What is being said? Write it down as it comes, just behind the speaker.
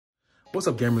What's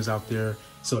up, gamers out there?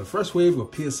 So the first wave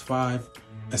of PS5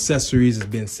 accessories has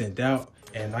been sent out,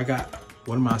 and I got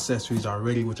one of my accessories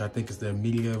already, which I think is the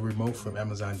media remote from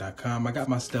Amazon.com. I got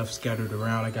my stuff scattered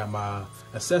around. I got my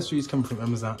accessories coming from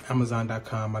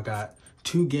Amazon.com. I got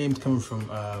 2 games coming from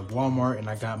Walmart, and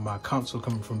I got my console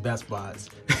coming from Best Buys.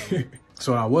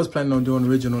 So what I was planning on doing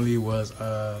originally was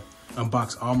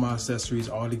unbox all my accessories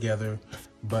all together,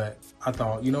 but I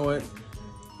thought, you know what?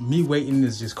 Me waiting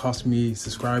is just costing me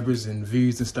subscribers and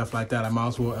views and stuff like that. I might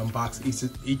as well unbox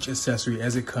each accessory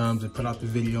as it comes and put out the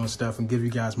video and stuff and give you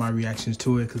guys my reactions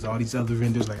to it, because all these other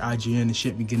vendors like IGN and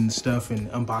shit be getting the stuff and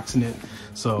unboxing it.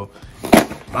 So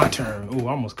my turn. Oh,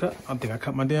 I almost cut. I think I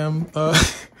cut my damn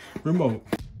remote.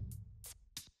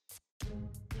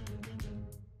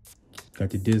 Got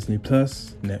the Disney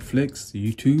Plus, Netflix,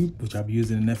 YouTube, which I'll be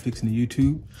using the Netflix and the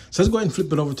YouTube. So let's go ahead and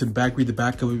flip it over to the back, read the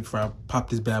back of it before I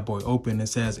pop this bad boy open. It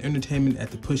says, entertainment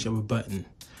at the push of a button.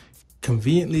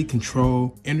 Conveniently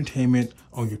control entertainment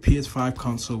on your PS5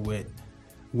 console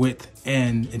with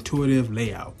an intuitive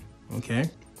layout, okay?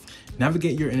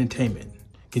 Navigate your entertainment.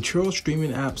 Control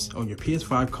streaming apps on your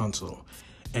PS5 console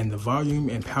and the volume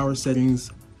and power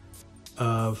settings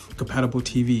of compatible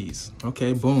TVs.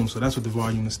 Okay, boom. So that's what the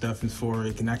volume and stuff is for.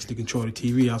 It can actually control the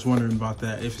TV. I was wondering about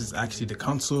that, if it's actually the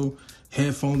console,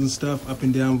 headphones and stuff, up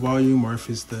and down volume, or if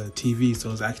it's the TV.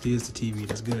 So it actually is the TV.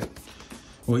 That's good.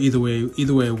 Well, either way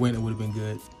it went, it would have been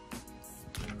good.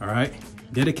 All right.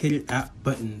 Dedicated app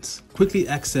buttons. Quickly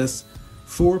access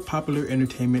 4 popular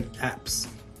entertainment apps.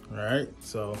 All right.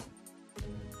 So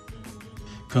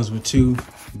comes with 2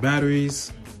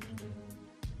 batteries.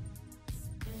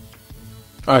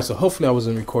 All right, so hopefully I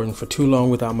wasn't recording for too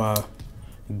long without my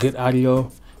good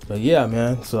audio. But yeah,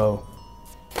 man, so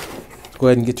let's go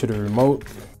ahead and get to the remote.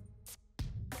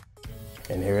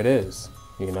 And here it is,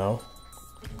 you know.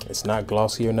 It's not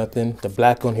glossy or nothing. The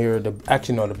black on here, the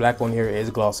black on here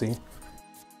is glossy.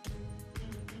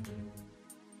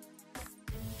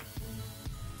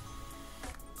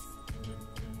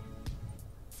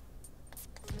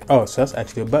 Oh, so that's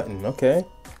actually a button, okay.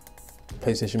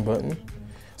 PlayStation button.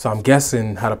 So I'm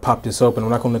guessing how to pop this open. I'm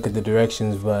not gonna look at the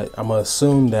directions, but I'm gonna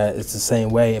assume that it's the same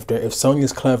way. If Sony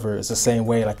is clever, it's the same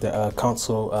way like the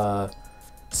console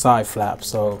side flap.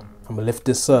 So I'm gonna lift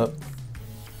this up.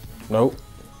 Nope.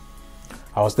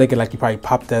 I was thinking like you probably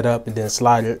pop that up and then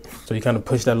slide it. So you kind of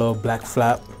push that little black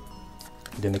flap,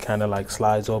 then it kind of like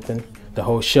slides open. The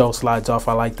whole shell slides off.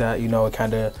 I like that. You know, it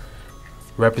kind of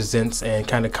represents and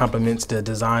kind of complements the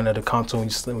design of the console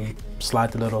when you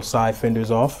slide the little side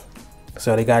fenders off.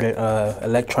 So they got it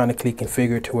electronically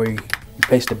configured to where you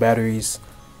place the batteries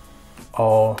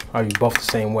all are you both the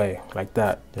same way, like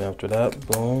that. Then after that,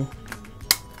 boom.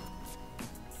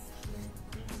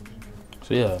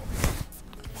 So yeah,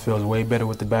 feels way better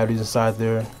with the batteries inside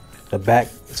there. The back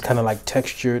is kind of like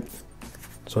textured,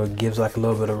 so it gives like a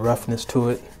little bit of roughness to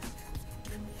it,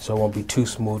 so it won't be too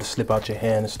smooth to slip out your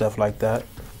hand and stuff like that.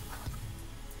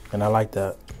 And I like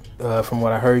that. From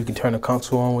what I heard, you can turn the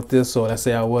console on with this. So let's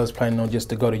say I was planning on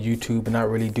just to go to YouTube and not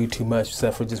really do too much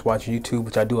except for just watch YouTube,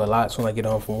 which I do a lot. So when I get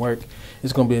home from work,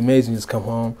 it's gonna be amazing. Just come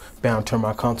home, bam, turn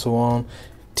my console on.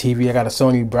 TV, I got a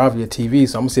Sony Bravia TV,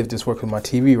 so I'm gonna see if this works with my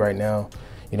TV right now.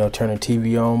 You know, turn the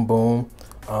TV on, boom,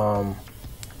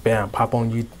 bam, pop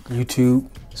on YouTube,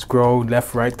 scroll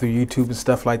left, right through YouTube and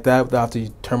stuff like that without to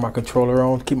turn my controller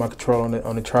on. Keep my controller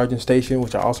on the charging station,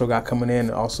 which I also got coming in,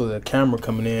 and also the camera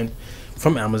coming in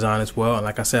from Amazon as well. And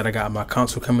like I said, I got my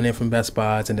console coming in from Best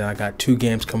Buys, and then I got 2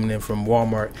 games coming in from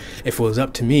Walmart. If it was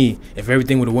up to me, if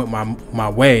everything would have went my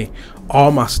way,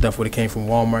 all my stuff would have came from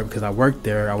Walmart because I worked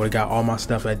there. I would have got all my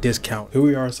stuff at discount. Here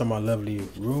we are, it's in my lovely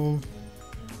room,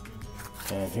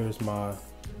 and here's my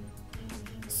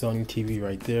Sony TV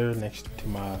right there next to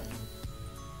my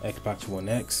Xbox One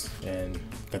X, and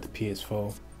got the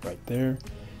PS4 right there.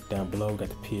 Down below got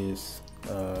the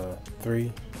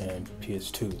PS3 and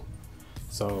PS2.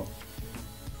 So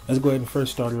let's go ahead and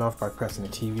first start it off by pressing the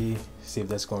TV, see if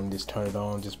that's going to just turn it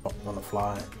on just on the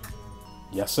fly.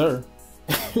 Yes, sir.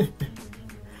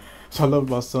 So I love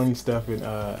about Sony stuff and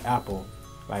Apple.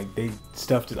 Like, they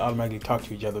stuff just automatically talk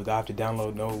to each other without having to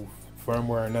download no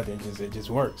firmware or nothing. It just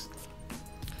works.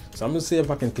 So I'm gonna see if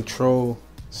I can control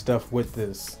stuff with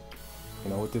this, you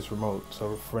know, with this remote.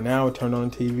 So for now, turn on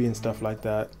the TV and stuff like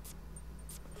that.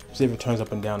 See if it turns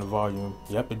up and down the volume.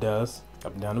 Yep, it does.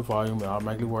 Up and down the volume, it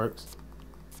automatically works.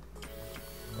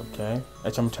 Okay,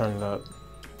 actually I'm turning it up.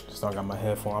 Just don't got my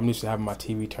headphones. I'm used to having my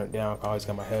TV turned down. I always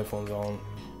got my headphones on.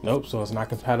 Nope, so it's not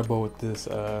compatible with this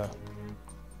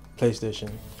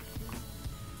PlayStation.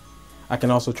 I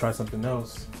can also try something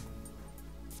else.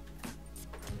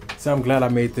 So I'm glad I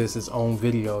made this its own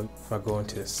video. If I go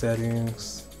into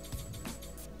settings,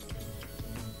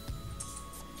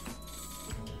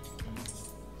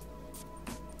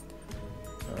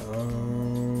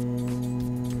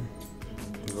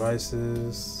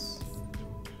 devices,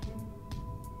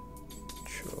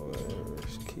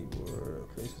 controllers, keyboard,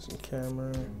 places and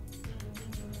camera.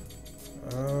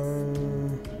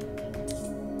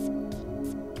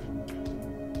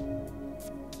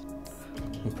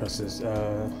 Let me press this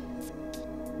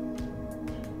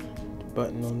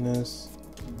button on this.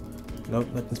 Nope,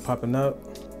 nothing's popping up.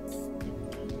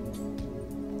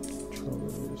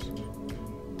 Controllers.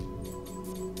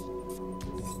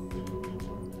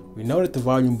 We know that the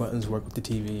volume buttons work with the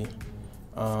TV.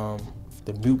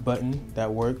 The mute button,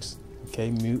 that works.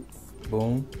 Okay, mute,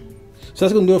 boom. So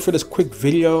that's gonna do it for this quick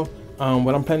video.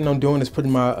 What I'm planning on doing is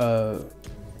putting my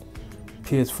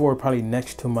PS4 probably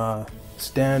next to my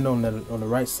stand on the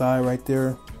right side right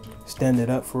there. Stand it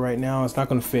up for right now. It's not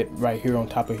gonna fit right here on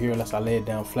top of here unless I lay it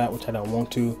down flat, which I don't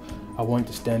want to. I want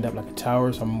it to stand up like a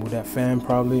tower, so I'm gonna move that fan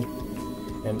probably,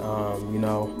 and you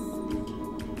know,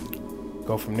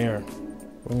 go from there.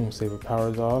 Boom, see if it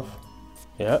powers off.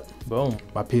 Yep, boom.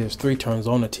 My PS3 turns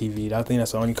on the TV. I think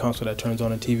that's the only console that turns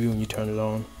on the TV when you turn it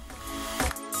on.